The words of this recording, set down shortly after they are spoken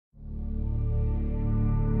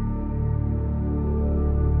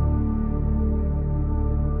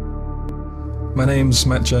My name's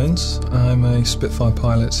Matt Jones. I'm a Spitfire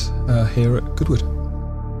pilot here at Goodwood.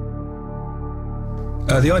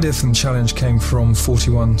 The idea for the challenge came from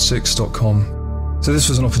 416.com. So this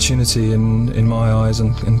was an opportunity in my eyes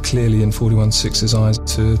and clearly in 416's eyes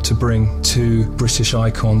to bring two British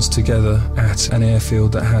icons together at an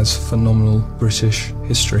airfield that has phenomenal British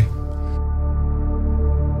history.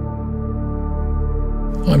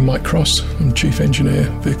 I'm Mike Cross. I'm Chief Engineer,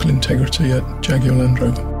 Vehicle Integrity at Jaguar Land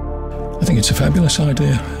Rover. I think it's a fabulous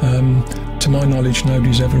idea. To my knowledge,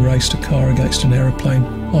 nobody's ever raced a car against an aeroplane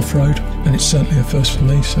off-road, and it's certainly a first for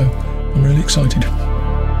me, so I'm really excited.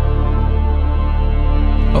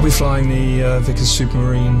 I'll be flying the Vickers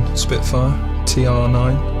Supermarine Spitfire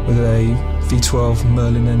TR9 with a V12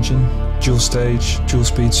 Merlin engine, dual stage, dual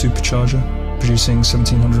speed supercharger, producing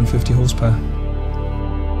 1750 horsepower.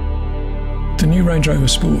 The new Range Rover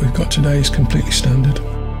Sport we've got today is completely standard.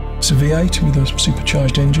 It's a V8 with a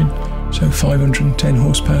supercharged engine, so 510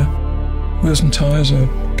 horsepower. Wheels and tyres are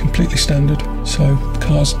completely standard, so the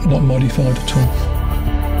car's not modified at all.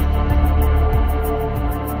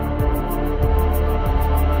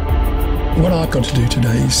 What I've got to do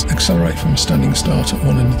today is accelerate from a standing start at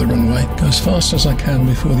one end of the runway, go as fast as I can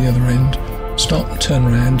before the other end, stop and turn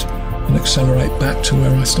around and accelerate back to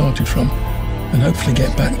where I started from, and hopefully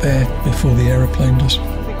get back there before the aeroplane does.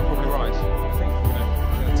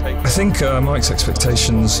 I think Mike's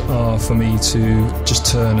expectations are for me to just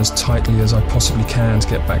turn as tightly as I possibly can to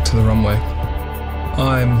get back to the runway.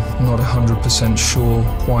 I'm not 100% sure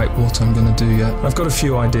quite what I'm going to do yet. I've got a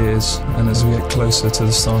few ideas, and as we get closer to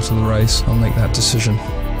the start of the race, I'll make that decision.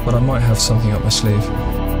 But I might have something up my sleeve.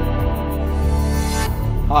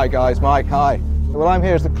 Hi guys, Mike, hi. Well, I'm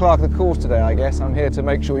here as the clerk of the course today, I guess. I'm here to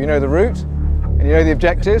make sure you know the route and you know the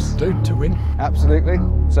objectives. To win. Absolutely.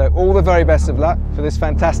 So all the very best of luck for this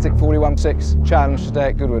fantastic 416 challenge today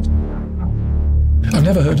at Goodwood. I've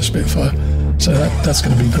never heard of Spitfire, so that's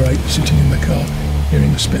going to be great, sitting in the car,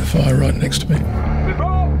 hearing the Spitfire right next to me.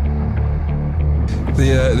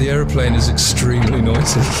 The aeroplane is extremely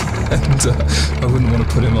noisy, and I wouldn't want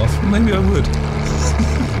to put him off. Maybe I would.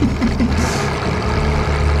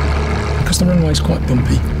 Because the runway is quite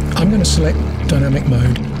bumpy, I'm going to select dynamic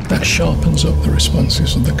mode. That sharpens up the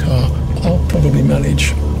responses of the car. I'll probably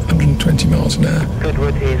manage 120 miles an hour.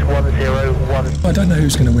 Goodwood is 101. I don't know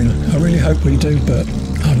who's going to win. I really hope we do, but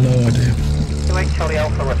I've no idea. 28 Charlie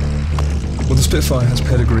Alpha. Well, the Spitfire has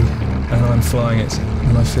pedigree, and I'm flying it,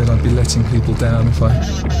 and I feel I'd be letting people down if I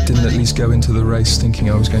didn't at least go into the race thinking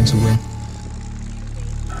I was going to win.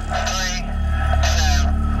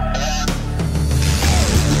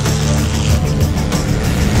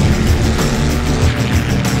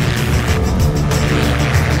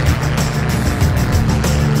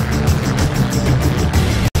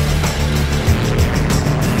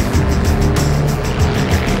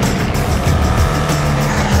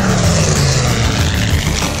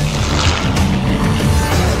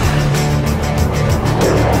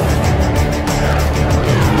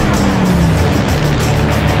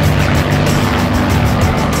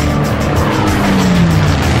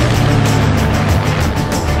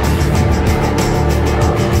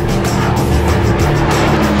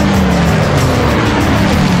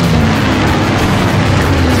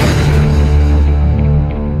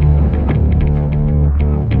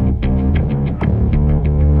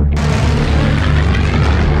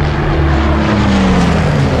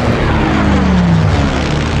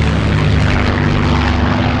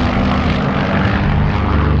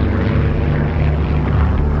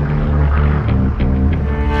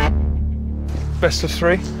 Best of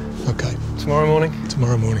three. Okay. Tomorrow morning?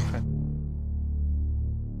 Tomorrow morning.